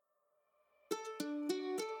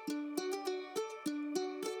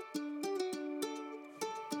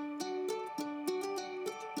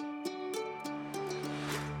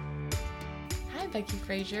Becky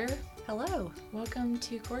Frazier. Hello. Welcome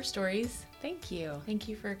to Core Stories. Thank you. Thank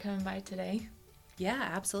you for coming by today. Yeah,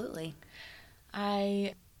 absolutely.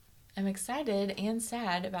 I am excited and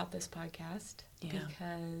sad about this podcast Yeah.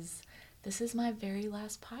 because this is my very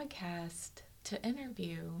last podcast to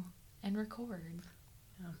interview and record.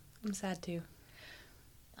 Yeah, I'm sad too.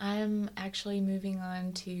 I'm actually moving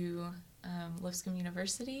on to Lipscomb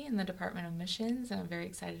University in the Department of Missions, and I'm very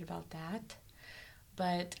excited about that.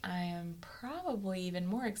 But I am probably even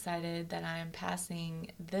more excited that I am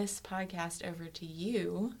passing this podcast over to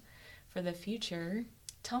you for the future.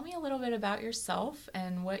 Tell me a little bit about yourself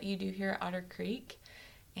and what you do here at Otter Creek,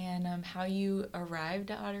 and how you arrived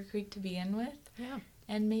at Otter Creek to begin with. Yeah.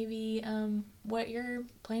 And maybe what you're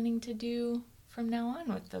planning to do from now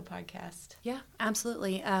on with the podcast. Yeah,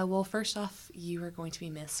 absolutely. Well, first off, you are going to be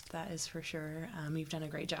missed. That is for sure. You've done a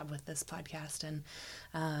great job with this podcast,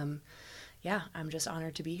 and yeah, I'm just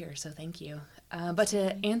honored to be here, so thank you. But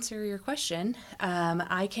to answer your question,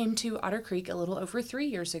 I came to Otter Creek a little over 3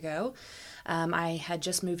 years ago. I had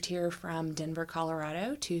just moved here from Denver,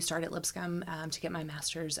 Colorado to start at Lipscomb to get my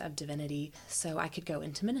Master's of Divinity so I could go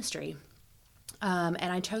into ministry. And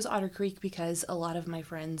I chose Otter Creek because a lot of my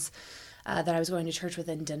friends that I was going to church with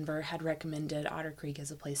in Denver had recommended Otter Creek as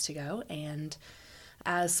a place to go. And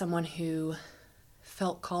as someone who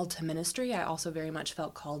felt called to ministry, I also very much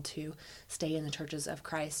felt called to stay in the churches of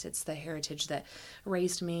Christ. It's the heritage that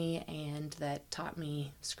raised me and that taught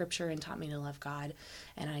me scripture and taught me to love God.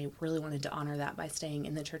 And I really wanted to honor that by staying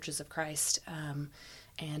in the churches of Christ.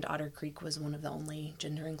 And Otter Creek was one of the only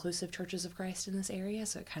gender-inclusive churches of Christ in this area,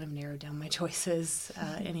 so it kind of narrowed down my choices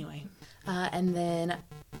anyway. And then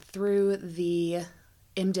through the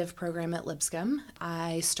MDiv program at Lipscomb,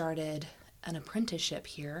 I started an apprenticeship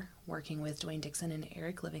here working with Dwayne Dixon and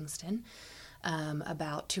Eric Livingston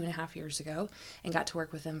about 2.5 years ago, and got to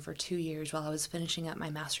work with them for 2 years while I was finishing up my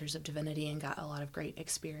Master's of Divinity and got a lot of great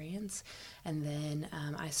experience. And then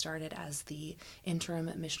I started as the interim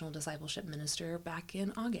missional discipleship minister back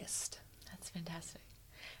in August. That's fantastic.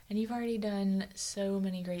 And you've already done so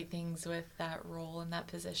many great things with that role and that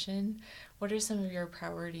position. What are some of your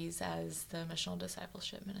priorities as the missional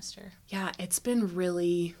discipleship minister? Yeah, it's been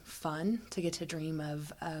really fun to get to dream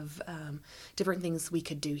of different things we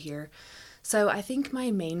could do here. So I think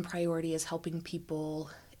my main priority is helping people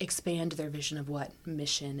expand their vision of what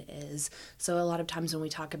mission is. So a lot of times when we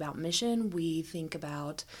talk about mission, we think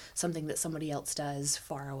about something that somebody else does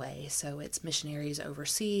far away. So it's missionaries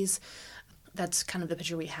overseas. That's kind of the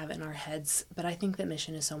picture we have in our heads, but I think that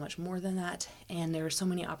mission is so much more than that, and there are so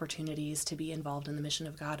many opportunities to be involved in the mission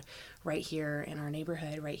of God right here in our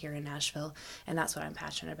neighborhood, right here in Nashville, and that's what I'm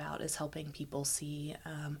passionate about, is helping people see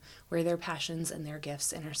where their passions and their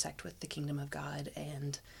gifts intersect with the kingdom of God,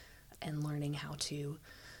 and learning how to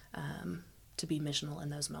be missional in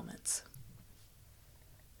those moments.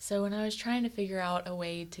 So when I was trying to figure out a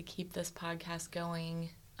way to keep this podcast going,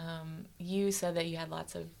 you said that you had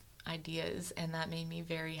lots of ideas, and that made me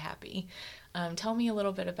very happy. Tell me a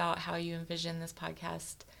little bit about how you envision this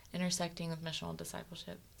podcast intersecting with missional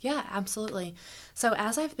discipleship. Yeah, absolutely. So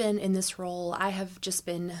as I've been in this role, I have just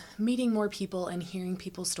been meeting more people and hearing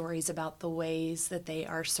people's stories about the ways that they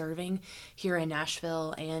are serving here in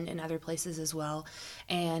Nashville and in other places as well.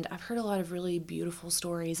 And I've heard a lot of really beautiful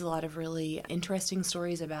stories, a lot of really interesting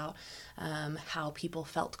stories about how people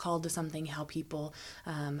felt called to something, how people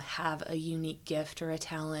have a unique gift or a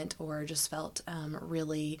talent, or just felt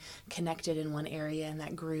really connected in one area, and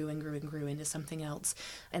that grew and grew and grew into something else.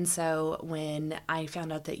 And so when I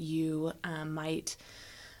found out that you might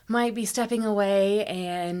be stepping away,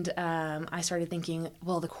 and I started thinking,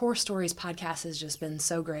 well, the Core Stories podcast has just been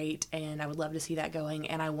so great, and I would love to see that going,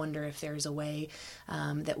 and I wonder if there's a way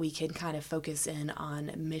that we can kind of focus in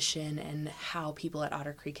on mission and how people at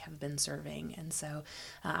Otter Creek have been serving. And so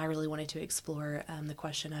I really wanted to explore the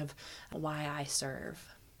question of why I serve.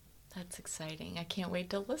 That's exciting. I can't wait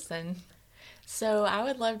to listen. So I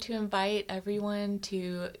would love to invite everyone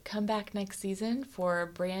to come back next season for a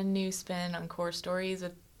brand new spin on Core Stories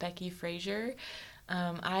with Becky Frazier.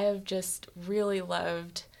 I have just really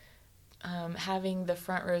loved having the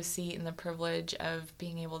front row seat and the privilege of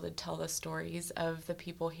being able to tell the stories of the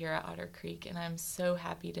people here at Otter Creek, and I'm so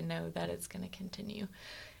happy to know that it's going to continue.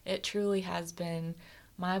 It truly has been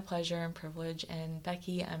my pleasure and privilege, and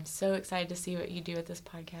Becky, I'm so excited to see what you do with this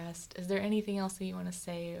podcast. Is there anything else that you want to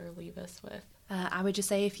say or leave us with? I would just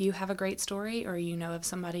say if you have a great story or you know of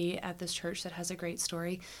somebody at this church that has a great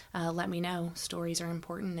story, let me know. Stories are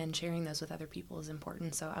important, and sharing those with other people is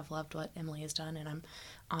important. So I've loved what Emily has done, and I'm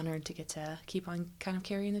honored to get to keep on kind of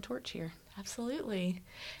carrying the torch here. Absolutely.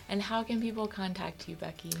 And how can people contact you,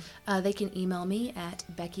 Becky? They can email me at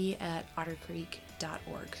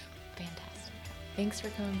becky@ottercreek.org. Fantastic. Thanks for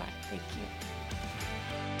coming by. Thank you.